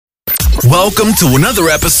Welcome to another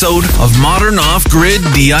episode of Modern Off-Grid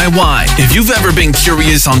DIY. If you've ever been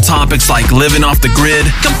curious on topics like living off the grid,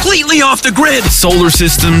 completely off the grid, solar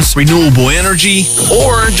systems, renewable energy,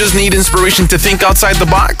 or just need inspiration to think outside the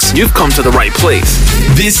box, you've come to the right place.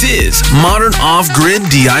 This is Modern Off-Grid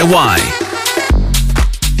DIY.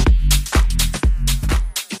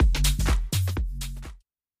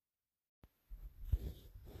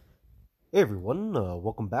 Hey everyone,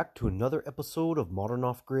 welcome back to another episode of Modern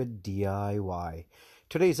Off-Grid DIY.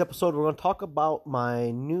 Today's episode we're going to talk about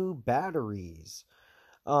my new batteries.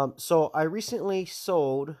 So I recently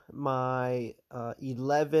sold my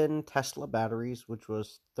 11 Tesla batteries, which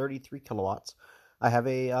was 33 kilowatts. I have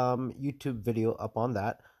a YouTube video up on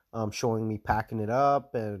that showing me packing it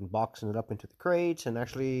up and boxing it up into the crates and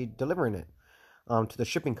actually delivering it to the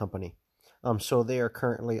shipping company. So they are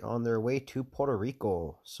currently on their way to Puerto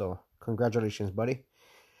Rico. So congratulations, buddy.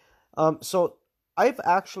 So I've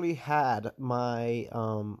actually had my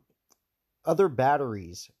other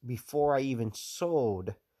batteries before I even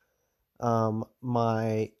sold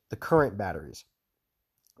the current batteries.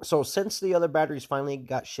 So since the other batteries finally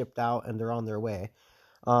got shipped out and they're on their way,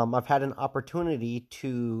 I've had an opportunity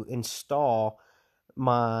to install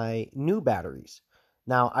my new batteries.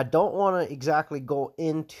 Now, I don't want to exactly go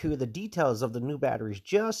into the details of the new batteries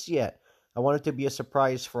just yet. I want it to be a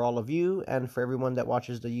surprise for all of you and for everyone that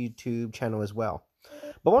watches the YouTube channel as well.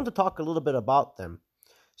 But I want to talk a little bit about them.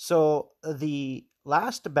 So the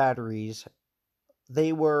last batteries,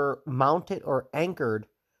 they were mounted or anchored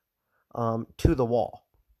to the wall.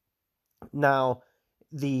 Now,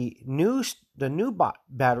 the new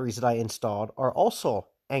batteries that I installed are also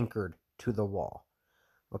anchored to the wall.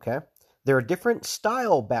 Okay, they're a different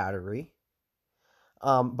style battery.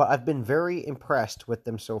 But I've been very impressed with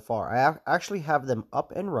them so far. I actually have them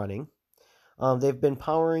up and running. They've been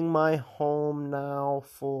powering my home now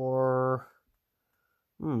for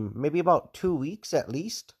maybe about 2 weeks at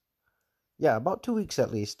least. Yeah, about 2 weeks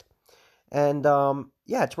at least. And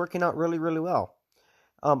yeah, it's working out really, really well.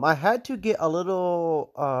 I had to get a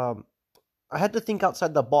little... I had to think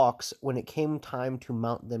outside the box when it came time to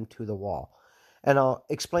mount them to the wall. And I'll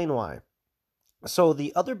explain why. So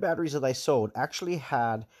the other batteries that I sold actually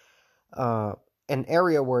had an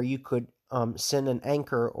area where you could send an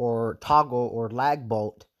anchor or toggle or lag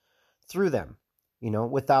bolt through them,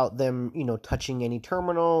 without them, touching any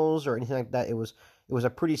terminals or anything like that. It was a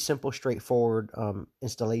pretty simple, straightforward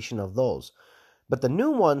installation of those. But the new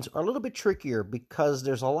ones are a little bit trickier because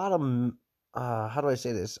there's a lot of, how do I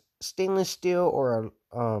say this, stainless steel or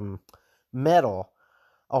metal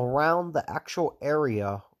around the actual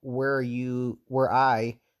area where you would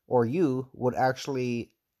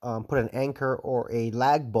actually put an anchor or a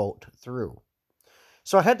lag bolt through.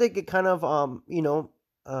 So I had to get kind of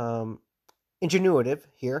ingenuitive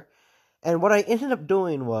here. And what I ended up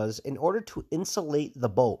doing was, in order to insulate the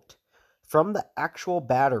bolt from the actual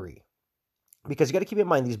battery, because you got to keep in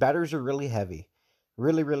mind these batteries are really heavy,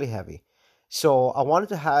 really, really heavy. So I wanted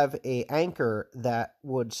to have a anchor that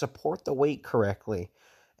would support the weight correctly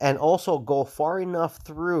and also go far enough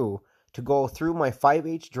through to go through my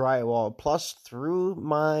 5/8 drywall, plus through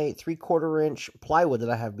my 3/4 inch plywood that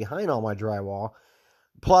I have behind all my drywall,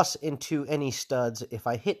 plus into any studs if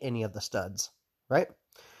I hit any of the studs, right?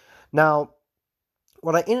 Now,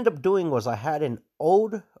 what I ended up doing was I had an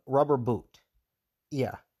old rubber boot.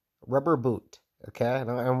 Yeah, rubber boot, okay? And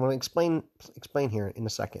I'm going to explain here in a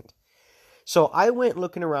second. So I went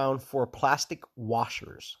looking around for plastic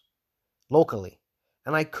washers locally.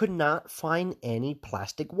 And I could not find any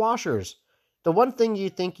plastic washers. The one thing you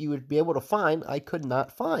think you would be able to find, I could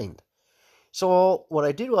not find. So what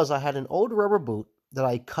I did was I had an old rubber boot that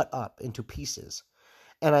I cut up into pieces.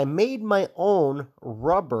 And I made my own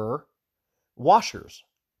rubber washers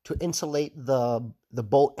to insulate the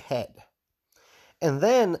bolt head. And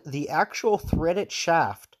then the actual threaded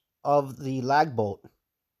shaft of the lag bolt,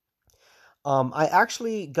 I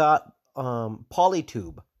actually got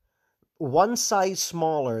polytube, one size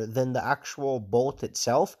smaller than the actual bolt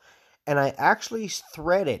itself, and I actually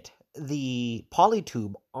threaded the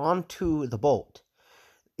polytube onto the bolt.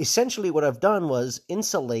 Essentially what I've done was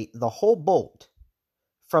insulate the whole bolt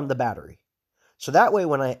from the battery. So that way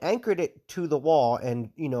when I anchored it to the wall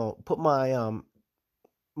and put my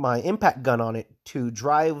my impact gun on it to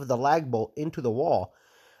drive the lag bolt into the wall,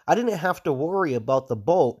 I didn't have to worry about the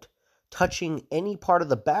bolt touching any part of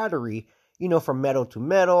the battery, from metal to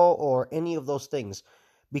metal or any of those things.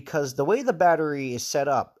 Because the way the battery is set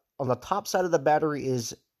up, on the top side of the battery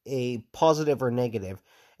is a positive or negative,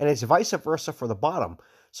 and it's vice versa for the bottom.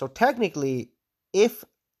 So technically, if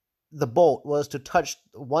the bolt was to touch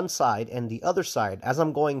one side and the other side as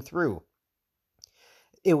I'm going through,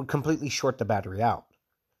 it would completely short the battery out,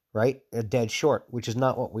 right? A dead short, which is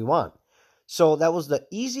not what we want. So that was the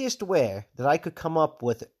easiest way that I could come up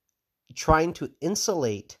with trying to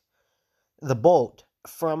insulate the bolt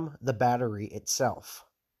from the battery itself.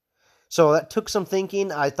 So that took some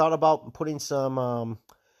thinking. I thought about putting some,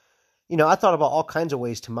 I thought about all kinds of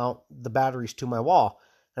ways to mount the batteries to my wall.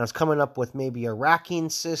 And I was coming up with maybe a racking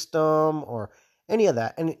system or any of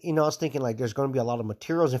that. And, I was thinking like there's going to be a lot of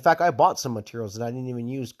materials. In fact, I bought some materials that I didn't even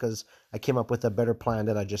use because I came up with a better plan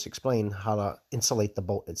that I just explained how to insulate the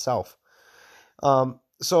bolt itself.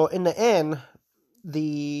 So in the end,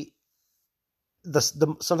 the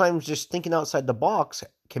sometimes just thinking outside the box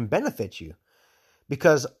can benefit you,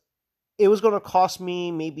 because it was going to cost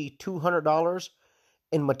me maybe $200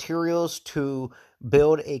 in materials to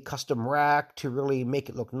build a custom rack to really make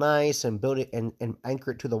it look nice and build it and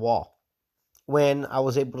anchor it to the wall, when I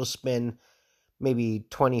was able to spend maybe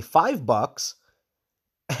 $25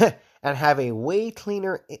 and have a way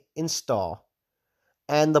cleaner install,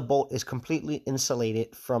 and the bolt is completely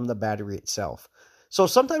insulated from the battery itself. So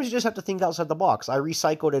sometimes you just have to think outside the box. I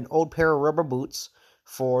recycled an old pair of rubber boots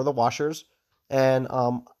for the washers, and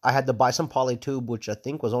I had to buy some polytube, which I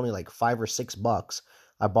think was only like $5 or $6.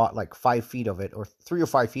 I bought like 5 feet of it, or 3 or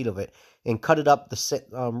 5 feet of it, and cut it up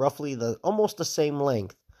roughly almost the same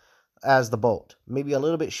length as the bolt, maybe a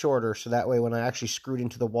little bit shorter, so that way when I actually screwed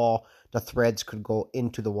into the wall, the threads could go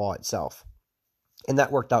into the wall itself, and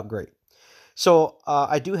that worked out great. So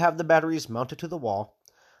I do have the batteries mounted to the wall.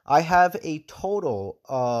 I have a total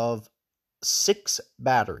of 6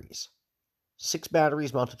 batteries. 6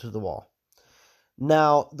 batteries mounted to the wall.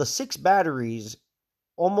 Now, the 6 batteries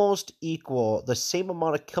almost equal the same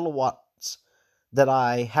amount of kilowatts that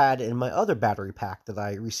I had in my other battery pack that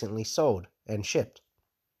I recently sold and shipped.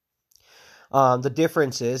 The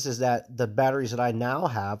difference is that the batteries that I now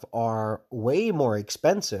have are way more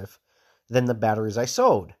expensive than the batteries I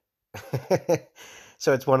sold.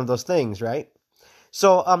 So it's one of those things, right?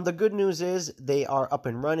 So the good news is they are up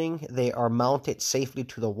and running. They are mounted safely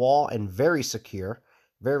to the wall and very secure,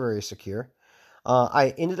 very, very secure.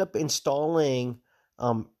 I ended up installing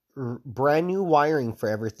brand new wiring for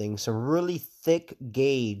everything, some really thick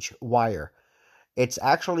gauge wire. It's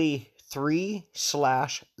actually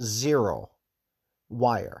 3/0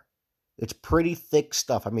 wire. It's pretty thick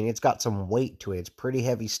stuff. I mean, it's got some weight to it. It's pretty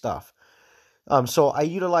heavy stuff. So I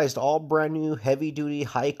utilized all brand new, heavy duty,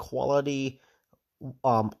 high quality,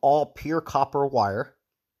 all pure copper wire.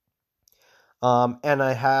 And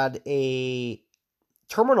I had a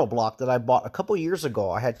terminal block that I bought a couple years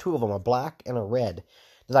ago. I had 2 of them, a black and a red,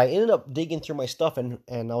 that I ended up digging through my stuff and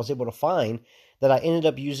I was able to find that I ended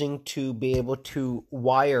up using to be able to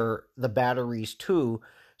wire the batteries to,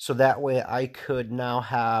 so that way I could now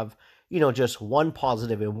have, just one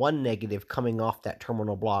positive and one negative coming off that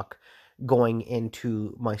terminal block going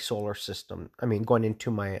into my solar system. I mean, going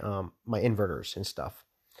into my my inverters and stuff.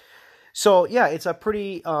 So yeah, it's a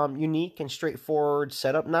pretty unique and straightforward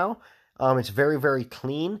setup now. It's very, very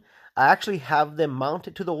clean. I actually have them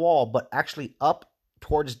mounted to the wall, but actually up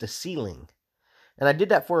towards the ceiling. And I did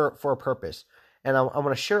that for a purpose. And I'm going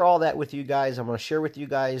to share all that with you guys. I'm going to share with you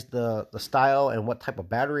guys the style and what type of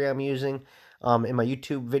battery I'm using in my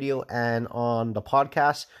YouTube video and on the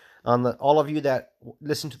podcast. All of you that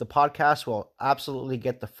listen to the podcast will absolutely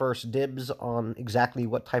get the first dibs on exactly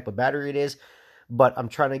what type of battery it is. But I'm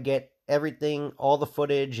trying to get everything, all the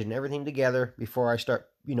footage and everything together before I start,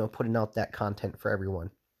 putting out that content for everyone.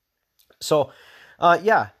 So,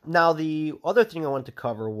 yeah. Now, the other thing I wanted to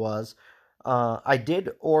cover was I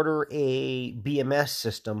did order a BMS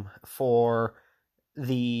system for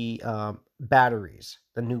the batteries,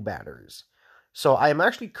 the new batteries. So I am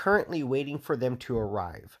actually currently waiting for them to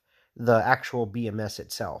arrive, the actual BMS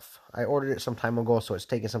itself. I ordered it some time ago, so it's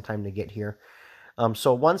taking some time to get here.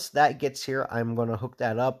 So once that gets here, I'm going to hook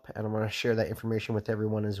that up, and I'm going to share that information with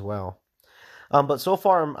everyone as well. But so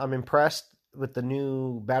far, I'm impressed with the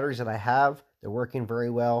new batteries that I have. They're working very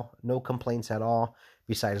well. No complaints at all,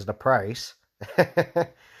 besides the price.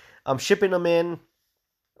 Shipping them in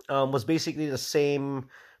was basically the same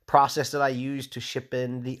process that I used to ship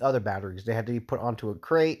in the other batteries. They had to be put onto a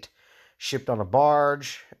crate, shipped on a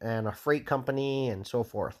barge, and a freight company, and so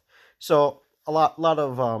forth. So a lot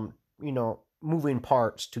of moving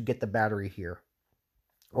parts to get the battery here,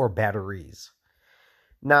 or batteries.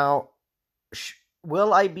 Now,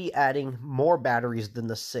 will I be adding more batteries than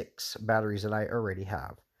the 6 batteries that I already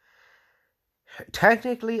have?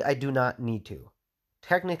 Technically, I do not need to.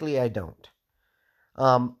 Technically, I don't.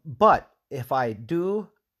 But if I do,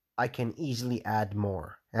 I can easily add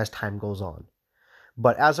more as time goes on.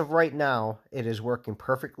 But as of right now, it is working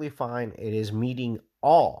perfectly fine. It is meeting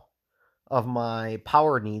all of my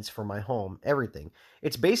power needs for my home, everything.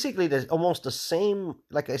 It's basically almost the same,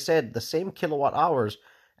 like I said, the same kilowatt hours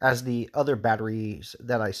as the other batteries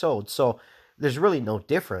that I sold. So there's really no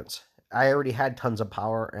difference. I already had tons of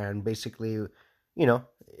power, and basically,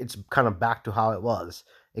 it's kind of back to how it was,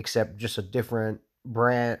 except just a different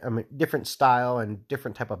brand, different style and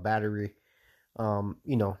different type of battery,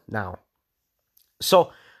 now.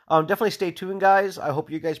 So definitely stay tuned, guys. I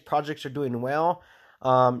hope you guys' projects are doing well.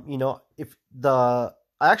 If I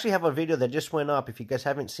actually have a video that just went up, if you guys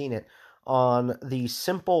haven't seen it, on the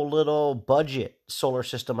simple little budget solar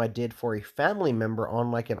system I did for a family member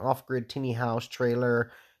on like an off-grid tiny house,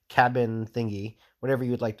 trailer, cabin thingy, whatever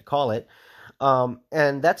you'd like to call it.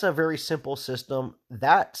 And that's a very simple system.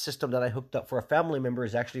 That system that I hooked up for a family member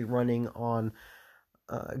is actually running on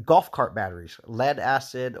golf cart batteries, lead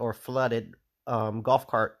acid or flooded golf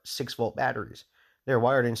cart 6-volt batteries. They're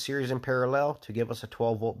wired in series and parallel to give us a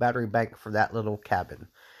 12-volt battery bank for that little cabin.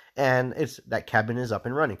 And that cabin is up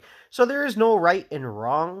and running. So there is no right and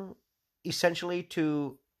wrong, essentially,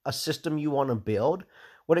 to a system you want to build.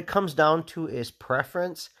 What it comes down to is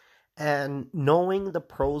preference and knowing the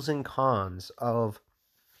pros and cons of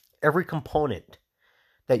every component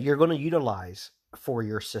that you're going to utilize for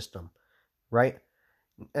your system, right?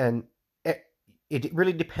 And it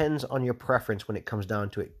really depends on your preference when it comes down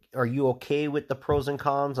to it. Are you okay with the pros and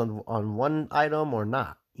cons on one item or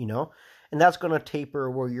not? And that's going to taper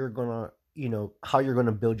where you're going to, how you're going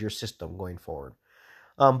to build your system going forward.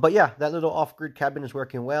 But yeah, that little off-grid cabin is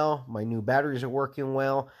working well. My new batteries are working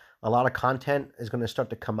well. A lot of content is going to start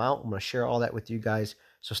to come out. I'm going to share all that with you guys.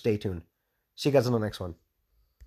 So stay tuned. See you guys on the next one.